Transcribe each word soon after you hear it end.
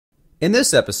In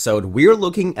this episode, we're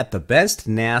looking at the best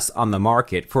NAS on the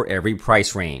market for every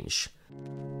price range.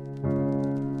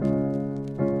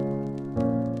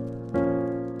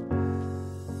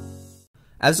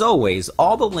 As always,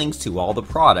 all the links to all the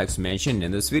products mentioned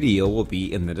in this video will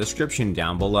be in the description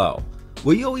down below.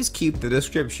 We always keep the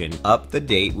description up to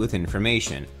date with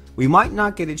information we might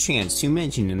not get a chance to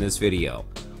mention in this video.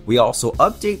 We also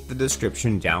update the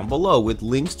description down below with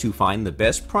links to find the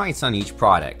best price on each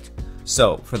product.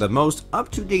 So, for the most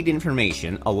up-to-date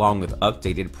information along with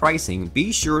updated pricing,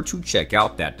 be sure to check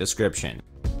out that description.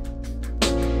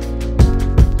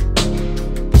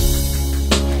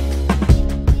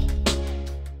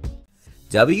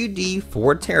 WD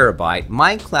 4TB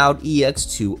MyCloud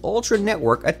EX2 Ultra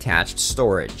Network Attached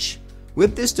Storage.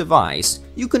 With this device,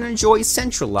 you can enjoy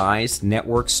centralized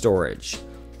network storage.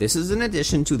 This is in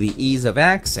addition to the ease of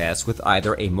access with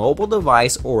either a mobile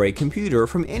device or a computer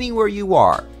from anywhere you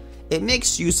are. It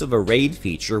makes use of a RAID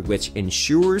feature which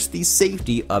ensures the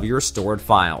safety of your stored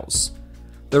files.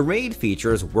 The RAID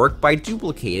features work by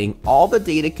duplicating all the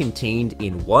data contained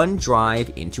in one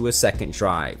drive into a second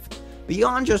drive.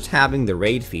 Beyond just having the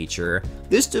RAID feature,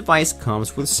 this device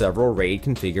comes with several RAID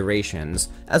configurations,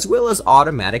 as well as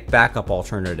automatic backup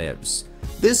alternatives.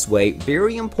 This way,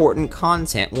 very important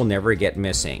content will never get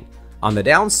missing. On the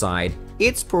downside,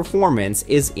 its performance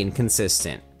is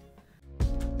inconsistent.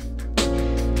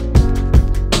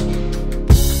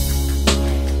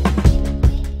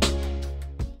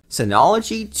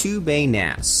 Synology 2-Bay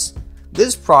NAS.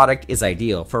 This product is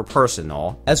ideal for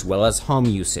personal as well as home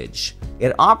usage.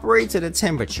 It operates at a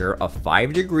temperature of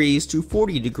 5 degrees to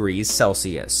 40 degrees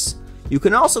Celsius. You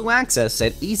can also access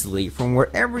it easily from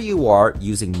wherever you are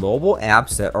using mobile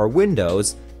apps that are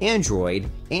Windows,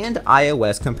 Android, and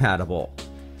iOS compatible.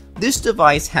 This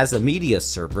device has a media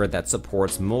server that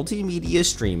supports multimedia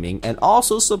streaming and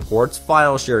also supports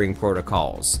file sharing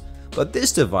protocols. But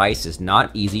this device is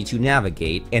not easy to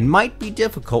navigate and might be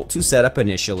difficult to set up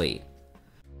initially.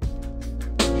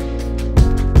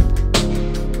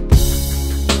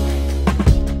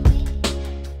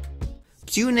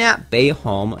 QNAP Bay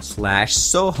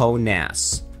Home/SOHO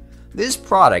NAS. This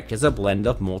product is a blend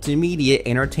of multimedia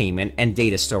entertainment and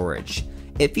data storage.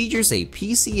 It features a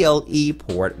PCIe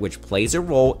port which plays a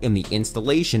role in the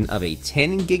installation of a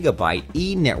 10GB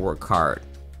e-network card.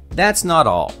 That's not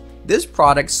all. This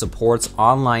product supports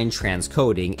online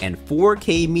transcoding and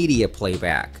 4K media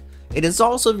playback. It is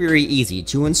also very easy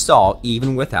to install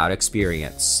even without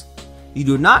experience. You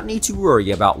do not need to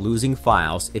worry about losing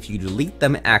files if you delete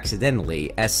them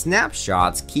accidentally, as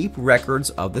snapshots keep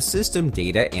records of the system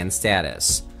data and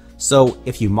status. So,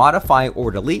 if you modify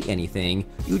or delete anything,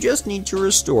 you just need to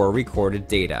restore recorded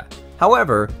data.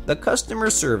 However, the customer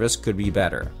service could be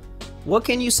better. What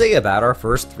can you say about our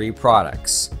first 3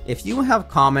 products? If you have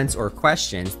comments or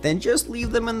questions, then just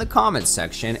leave them in the comments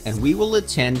section and we will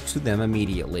attend to them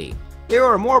immediately. There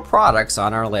are more products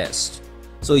on our list,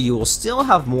 so you will still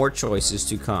have more choices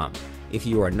to come. If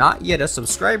you are not yet a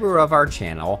subscriber of our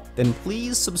channel, then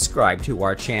please subscribe to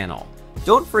our channel.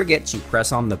 Don't forget to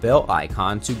press on the bell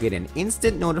icon to get an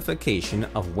instant notification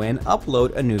of when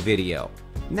upload a new video.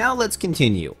 Now let's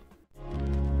continue.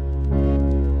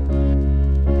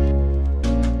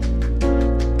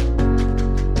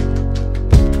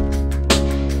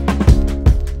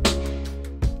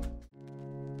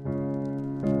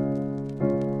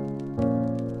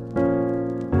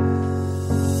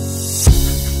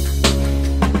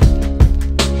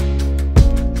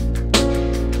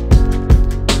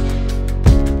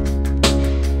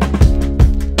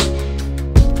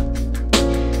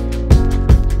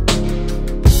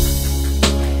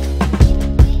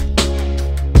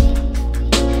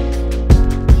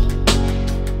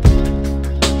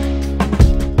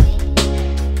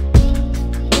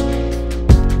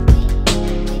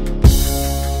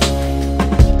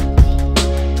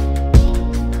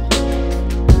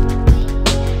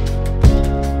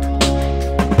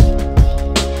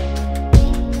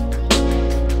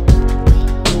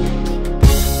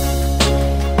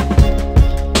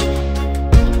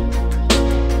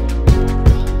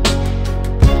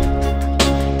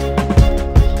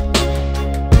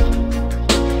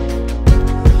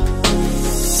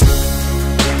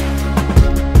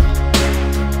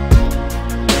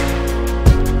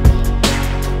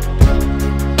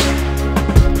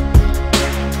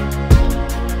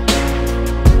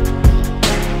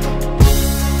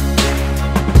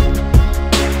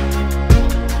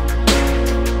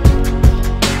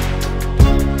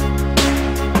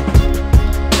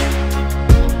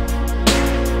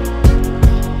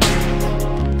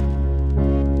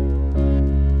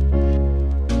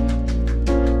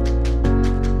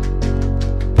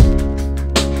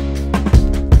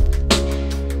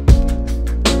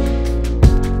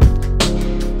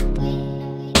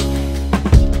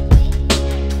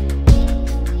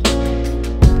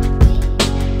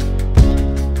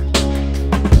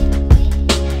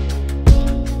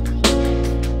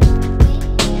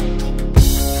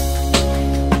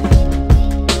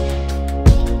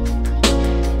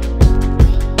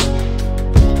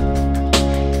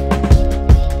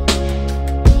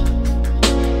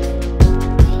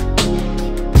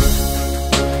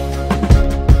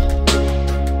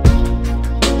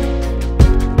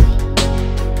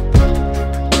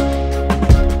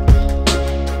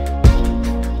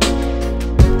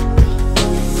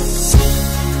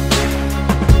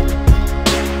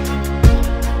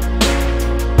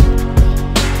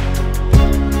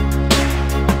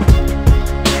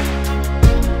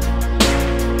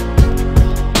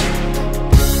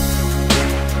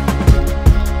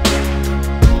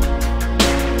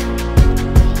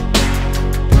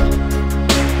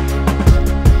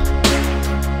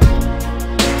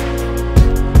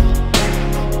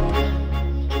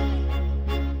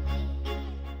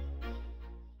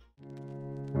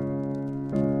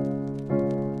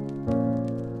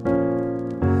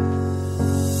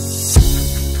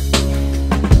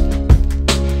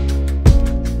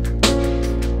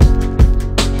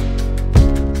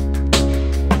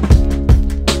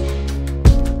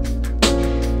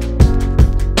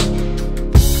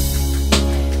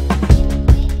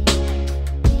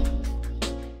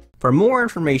 For more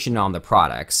information on the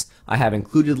products, I have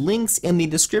included links in the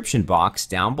description box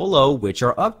down below which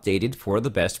are updated for the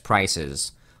best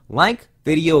prices. Like,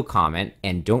 video, comment,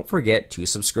 and don't forget to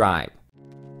subscribe.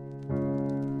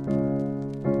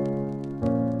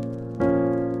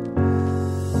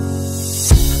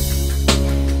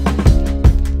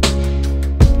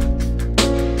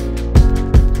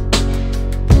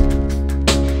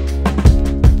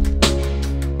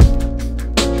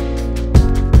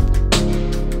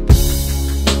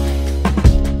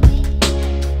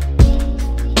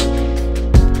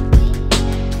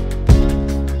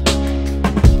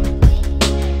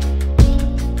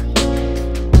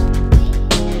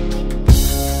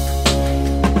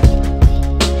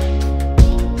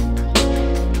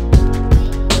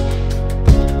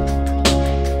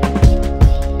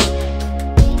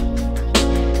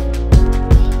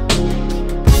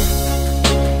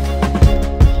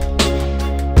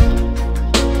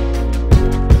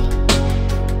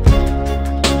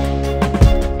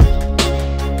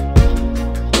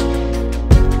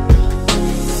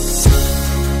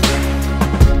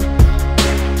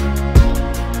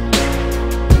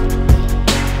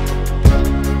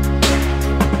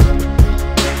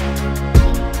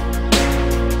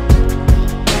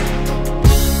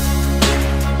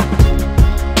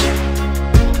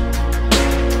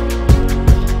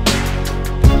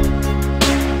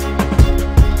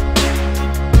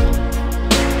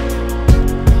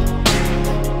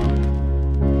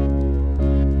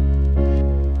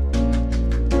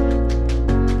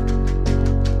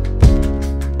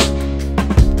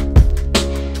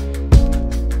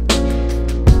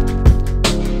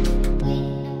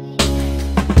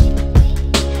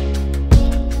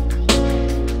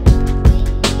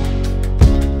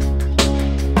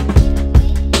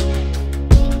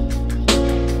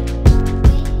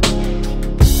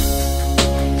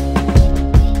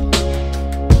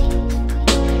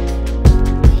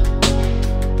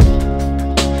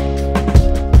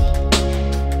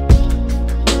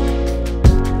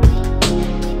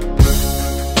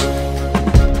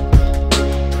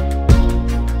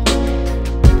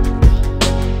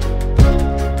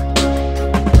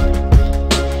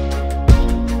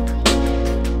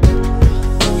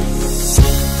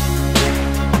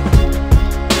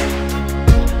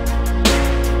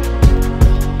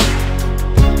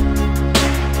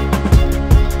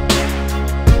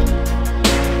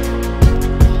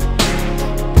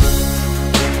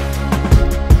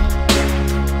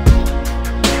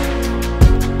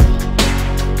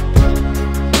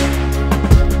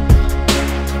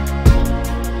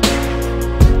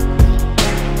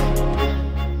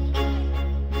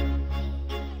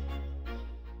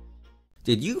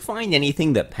 Did you find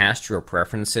anything that passed your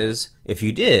preferences? If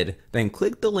you did, then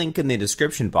click the link in the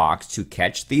description box to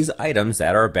catch these items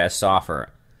at our best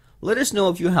offer. Let us know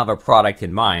if you have a product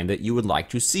in mind that you would like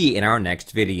to see in our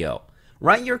next video.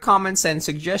 Write your comments and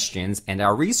suggestions, and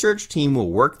our research team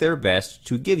will work their best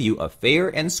to give you a fair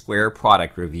and square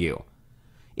product review.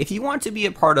 If you want to be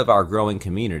a part of our growing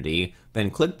community,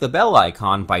 then click the bell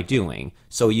icon by doing,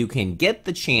 so you can get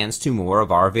the chance to more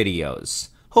of our videos.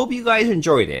 Hope you guys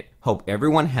enjoyed it. Hope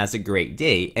everyone has a great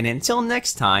day, and until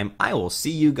next time, I will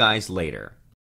see you guys later.